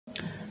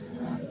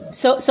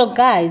So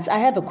guys, I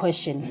have a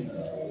question.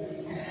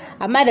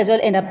 I might as well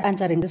end up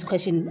answering this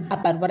question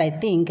about what I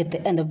think at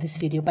the end of this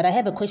video, but I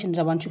have a question that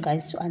I want you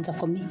guys to answer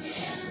for me.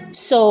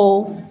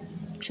 So,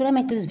 should I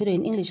make this video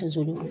in English or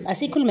Zulu?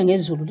 Asikhulume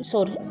ngesiZulu.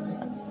 Sorry.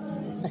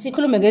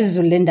 Asikhulume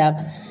ngesiZulu le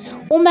ndaba.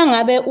 Uma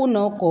ngabe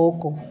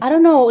unogogo. I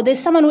don't know, there's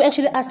someone who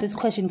actually asked this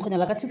question khona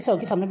like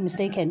TikTok if I'm not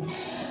mistaken.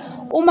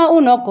 Uma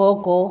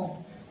unogogo.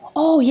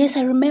 Oh, yes,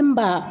 I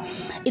remember.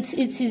 It's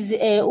his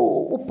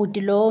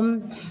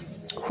ubhudilo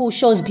who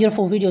shows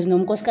beautiful videos,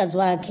 nomkosikazi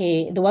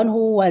wakhe, the one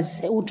who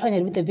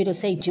trended with the video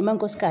say Jima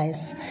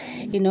Nkosikazi,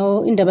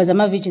 indaba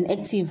zama-Virgin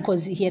Active,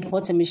 because he had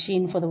bought a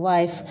machine for the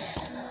wife.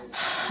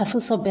 I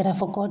feel so bad, I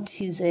forgot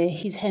his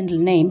handle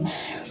name.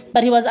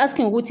 But he was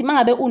asking ukuthi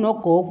mangabe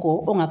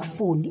unogogo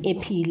ongakufuni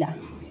ephila,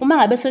 uma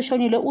ngabe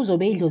seshonile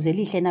uzobe idlozi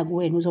elihle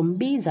nakuwena,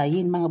 uzombiza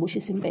yini mangabe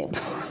ushisa impepho?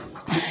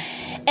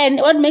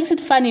 And what makes it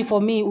funny for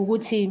me,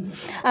 Uguti,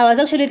 I was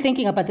actually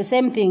thinking about the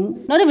same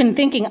thing. Not even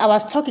thinking, I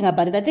was talking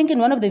about it. I think in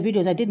one of the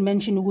videos I did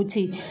mention,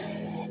 Uguti,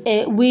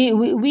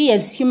 we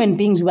as human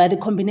beings, we are the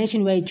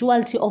combination, we are a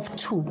duality of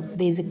two.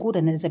 There's a good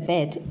and there's a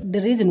bad.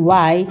 The reason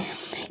why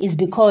is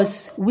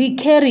because we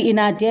carry in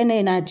our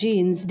DNA, in our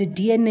genes, the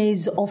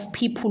DNAs of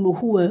people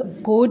who were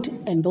good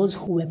and those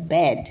who were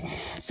bad.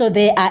 So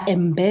they are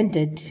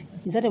embedded.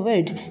 Is that a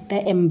word?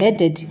 They're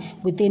embedded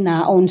within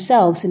our own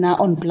selves, in our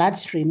own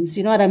bloodstreams.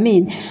 You know what I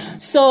mean?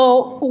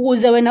 So,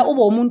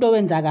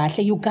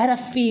 you gotta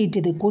feed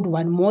the good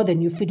one more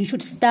than you feed. You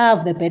should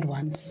starve the bad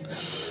ones.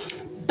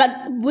 But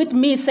with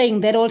me saying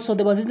that also,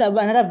 there was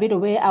another video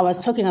where I was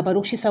talking about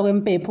ukshisa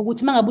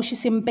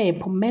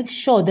wempepo. Make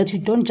sure that you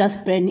don't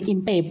just burn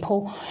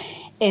impepo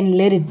and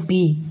let it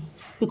be.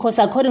 Because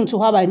according to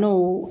how I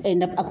know,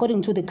 and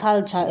according to the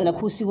culture,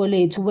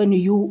 when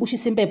you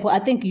ushisa, I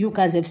think you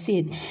guys have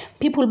seen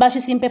people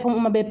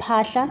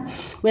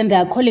when they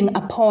are calling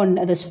upon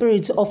the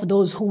spirits of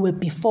those who were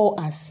before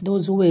us,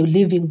 those who were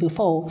living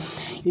before,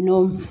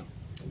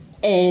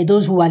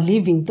 those who are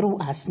living through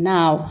us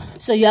now.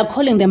 So you are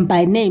calling them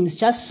by names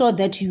just so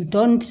that you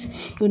don't,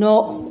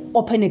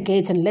 open a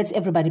gate and let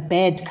everybody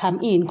bad come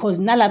in. Because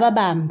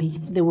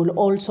nalababambi, they will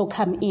also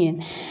come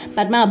in.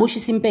 But maabushi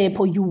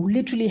simpepo, you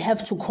literally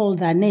have to call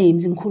their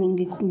names. And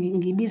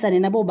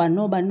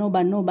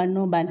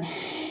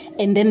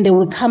then they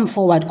will come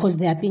forward because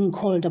they are being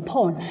called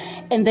upon.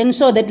 And then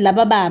so that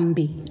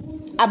lababambi,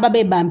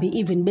 ababebambi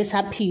even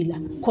besapila.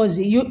 Because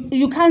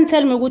you can't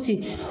tell me what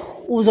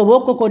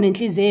uzoboko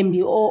nenhliziyo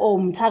embi or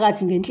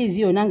umthakathi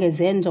ngenhliziyo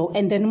nangezenzo,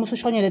 and then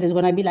musushonyele there's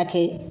going to be like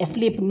a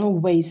flip. No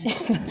ways.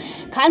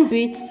 It can't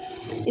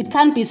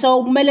be.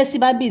 So kumele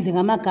sibabize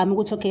ngamagama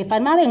ukuthi okay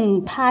fine mabe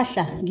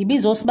ngiphahla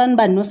ngibiza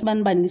osibanibani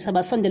nosibanibani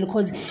ngisabasondela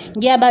because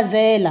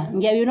ngiyabazela,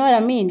 you know what I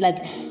mean,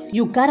 like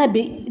you gotta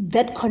be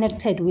that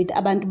connected with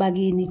abantu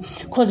bakini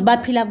because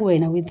baphila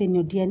kuwena within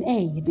your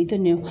DNA,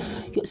 within you.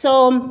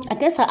 So I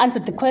guess I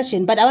answered the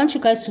question, but I want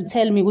you guys to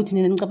tell me ukuthi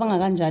nina ngicabanga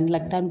kanjani,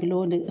 like down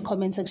below in the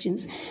comment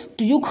sections.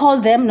 Do you call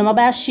them noma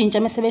bayashintsha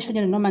mase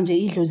beshonela noma nje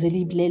idlozi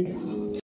elibilelo?